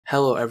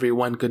Hello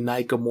everyone, good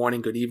night, good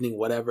morning, good evening,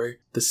 whatever.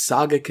 The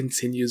saga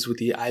continues with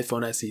the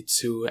iPhone SE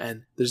 2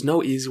 and there's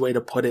no easy way to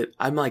put it.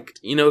 I'm like,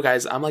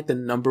 guys, I'm like the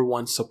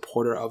 #1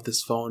 supporter of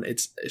this phone. It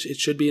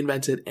should be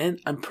invented and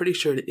I'm pretty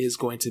sure it is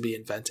going to be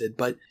invented.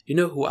 But you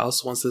know who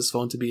else wants this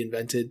phone to be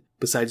invented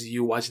besides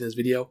you watching this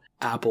video?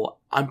 Apple.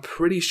 I'm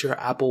pretty sure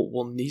Apple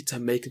will need to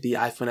make the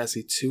iPhone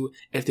SE 2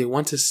 if they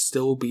want to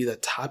still be the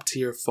top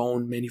tier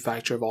phone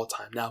manufacturer of all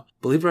time. Now,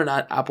 believe it or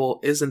not, Apple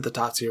isn't the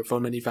top tier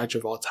phone manufacturer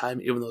of all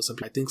time, even though some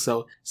people think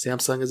so.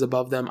 Samsung is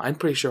above them. I'm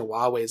pretty sure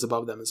Huawei is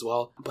above them as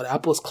well. But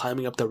Apple is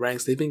climbing up the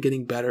ranks. They've been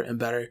getting better and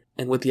better.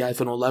 And with the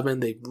iPhone 11,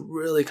 they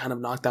really kind of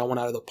knocked that one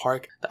out of the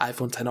park. The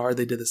iPhone XR,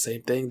 they did the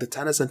same thing. The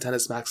XS and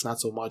XS Max, not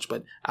so much.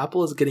 But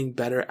Apple is getting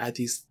better at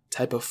these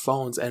type of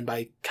phones, and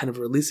by kind of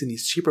releasing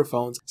these cheaper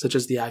phones such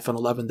as the iPhone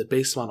 11, the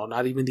base model,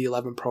 not even the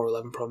 11 Pro or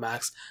 11 Pro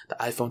Max, the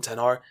iPhone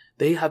XR,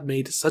 they have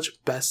made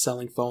such best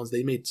selling phones.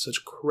 They made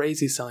such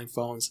crazy selling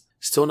phones.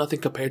 Still nothing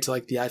compared to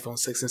like the iPhone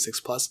 6 and 6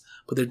 Plus,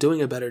 but they're doing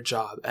a better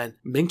job. And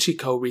Ming-Chi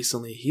Kuo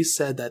recently, he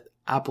said that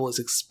Apple is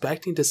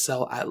expecting to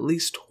sell at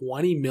least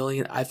 20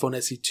 million iPhone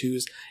SE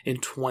 2s in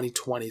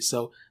 2020.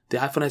 So the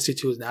iPhone SE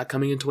 2 is not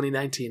coming in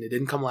 2019. It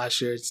didn't come last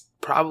year. It's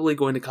probably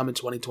going to come in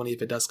 2020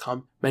 if it does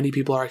come. Many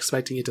people are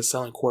expecting it to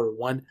sell in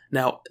Q1.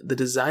 Now, the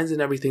designs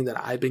and everything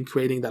that I've been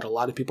creating, that a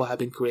lot of people have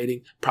been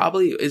creating,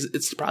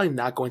 it's probably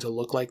not going to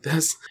look like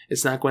this.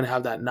 It's not going to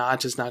have that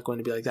notch. It's not going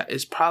to be like that.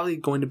 It's probably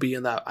going to be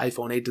in that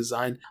iPhone 8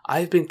 design.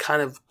 I've been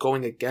kind of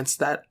going against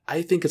that.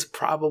 I think it's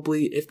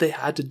probably, if they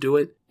had to do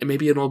it,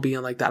 maybe it will be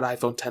in like that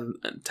iPhone 10,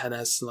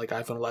 10s, like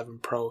iPhone 11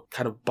 Pro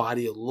kind of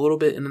body, a little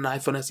bit in an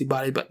iPhone SE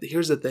body. But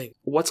here's the thing: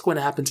 what's going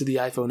to happen to the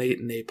iPhone 8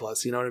 and 8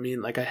 Plus? You know what I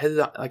mean? Like I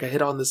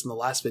hit on this in the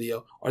last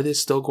video. Are they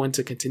still going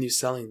to continue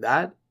selling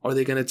that? Or are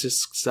they going to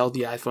just sell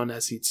the iPhone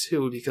SE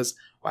 2? Because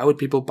why would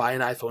people buy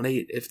an iPhone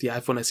 8 if the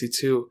iPhone SE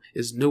 2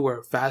 is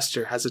newer,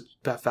 faster, has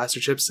a faster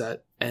chipset,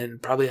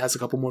 and probably has a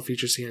couple more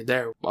features here and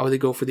there? Why would they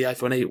go for the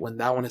iPhone 8 when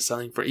that one is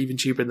selling for even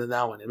cheaper than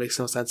that one? It makes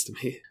no sense to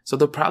me. So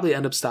they'll probably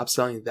end up stop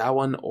selling that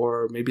one,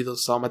 or maybe they'll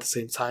sell them at the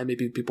same time.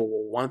 Maybe people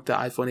will want the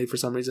iPhone 8 for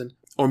some reason.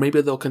 Or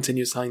maybe they'll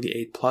continue selling the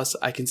 8 Plus.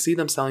 I can see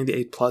them selling the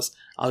 8 Plus.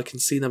 I can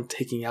see them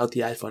taking out the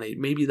iPhone 8.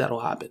 Maybe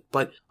that'll happen.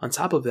 But on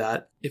top of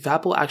that, if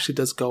Apple actually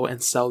does go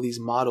and sell these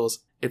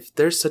models, if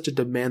there's such a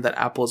demand that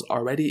Apple is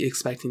already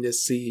expecting to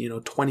see,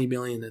 20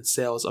 million in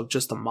sales of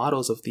just the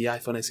models of the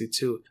iPhone SE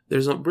 2,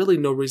 there's really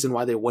no reason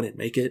why they wouldn't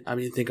make it. I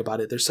mean, think about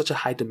it. There's such a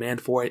high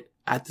demand for it.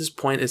 At this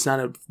point, it's not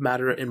a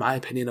matter, in my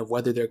opinion, of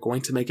whether they're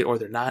going to make it or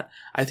they're not.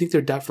 I think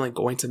they're definitely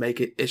going to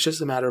make it. It's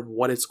just a matter of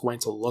what it's going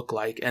to look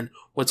like and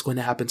what's going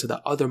to happen to the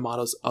other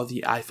models of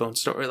the iPhone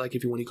store. Like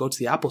when you go to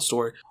the Apple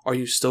store, are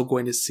you still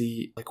going to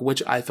see, like,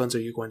 which iPhones are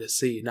you going to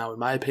see? Now, in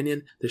my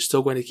opinion, they're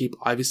still going to keep,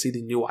 obviously,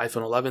 the new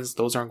iPhone 11s.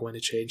 Those aren't going to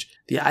change.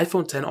 The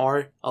iPhone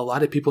XR, a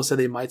lot of people said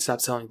they might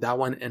stop selling that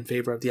one in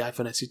favor of the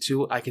iPhone SE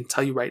 2. I can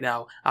tell you right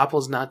now,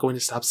 Apple's not going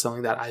to stop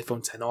selling that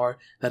iPhone XR.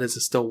 That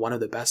is still one of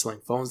the best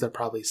selling phones they're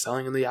probably selling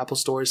in the Apple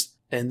stores.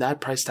 And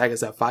that price tag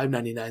is at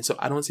 $599, so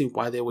I don't see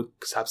why they would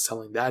stop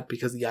selling that,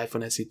 because the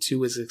iPhone SE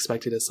 2 is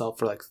expected to sell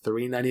for like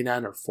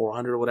 $399 or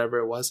 $400 or whatever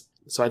it was.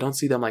 So I don't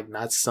see them like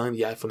not selling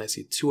the iPhone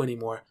SE 2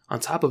 anymore. On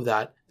top of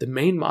that, the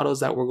main models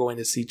that we're going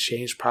to see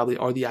change probably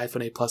are the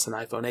iPhone 8 Plus and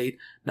iPhone 8.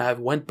 Now, I've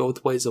went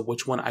both ways of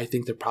which one I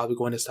think they're probably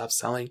going to stop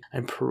selling.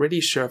 I'm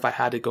pretty sure if I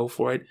had to go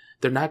for it,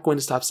 they're not going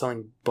to stop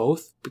selling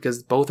both,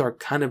 because both are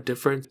kind of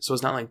different. So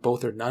it's not like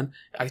both or none.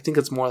 I think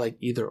it's more like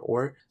either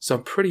or. So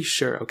I'm pretty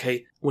sure,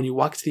 okay, when you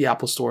walk to the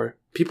Apple store,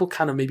 people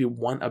kind of maybe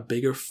want a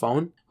bigger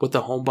phone with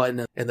the home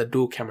button and the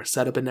dual camera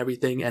setup and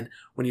everything. And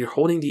when you're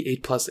holding the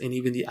 8 Plus and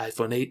even the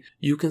iPhone 8,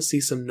 you can see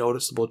some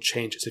noticeable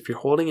changes. If you're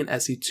holding an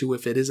SE 2,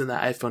 if it is in the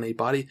iPhone 8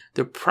 body,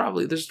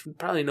 there's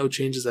probably no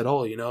changes at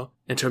all,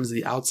 in terms of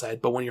the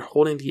outside. But when you're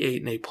holding the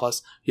 8 and 8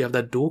 Plus, you have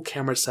that dual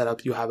camera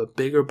setup. You have a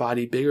bigger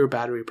body, bigger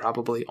battery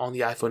probably on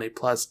the iPhone 8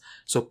 Plus.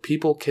 So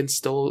people can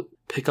still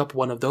pick up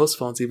one of those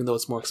phones, even though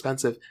it's more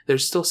expensive.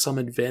 There's still some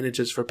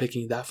advantages for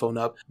picking that phone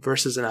up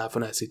versus an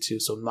iPhone SE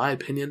 2. So in my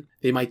opinion,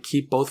 they might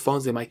keep both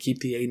phones. They might keep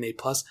the 8 and 8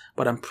 Plus,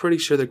 but I'm pretty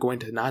sure they're going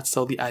to not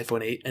sell the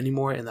iPhone 8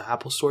 anymore in the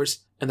Apple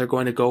stores. And they're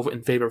going to go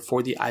in favor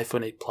for the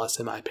iPhone 8 Plus.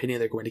 In my opinion,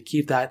 they're going to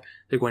keep that.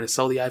 They're going to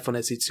sell the iPhone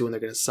SE 2 and they're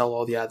going to sell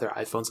all the other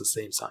iPhones at the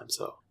same time.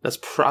 So that's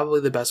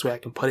probably the best way I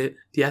can put it.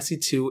 The SE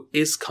 2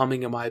 is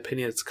coming, in my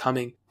opinion. It's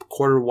coming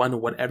Q1.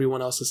 What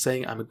everyone else is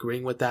saying, I'm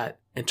agreeing with that.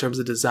 In terms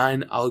of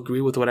design, I'll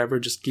agree with whatever.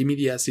 Just give me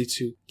the SE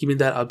 2. Give me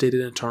that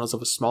updated internals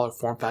of a smaller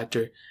form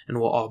factor and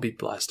we'll all be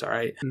blessed,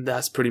 alright? And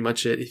that's pretty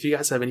much it. If you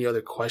guys have any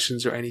other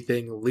questions or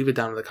anything, leave it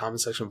down in the comment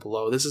section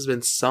below. This has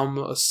been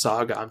some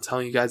saga. I'm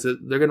telling you guys that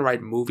they're going to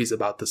write movies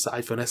about this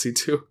iPhone SE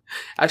 2.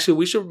 Actually,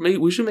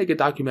 we should make a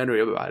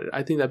documentary about it.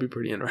 I think that'd be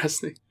pretty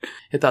interesting.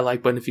 Hit that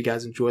like button if you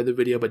guys enjoyed the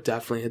video, but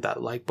definitely hit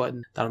that like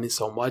button. That'll mean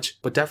so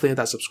much. But definitely hit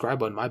that subscribe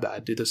button. My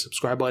bad. Do the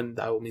subscribe button.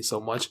 That will mean so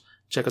much.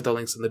 Check out the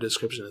links in the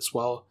description as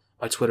well.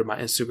 My Twitter, my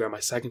Instagram, my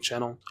second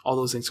channel. All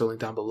those links are linked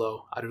down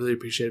below. I'd really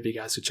appreciate it if you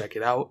guys could check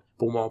it out.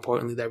 But more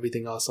importantly than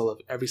everything else, I love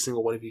every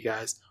single one of you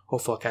guys.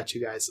 Hopefully I'll catch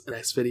you guys in the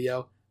next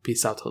video.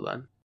 Peace out till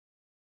then.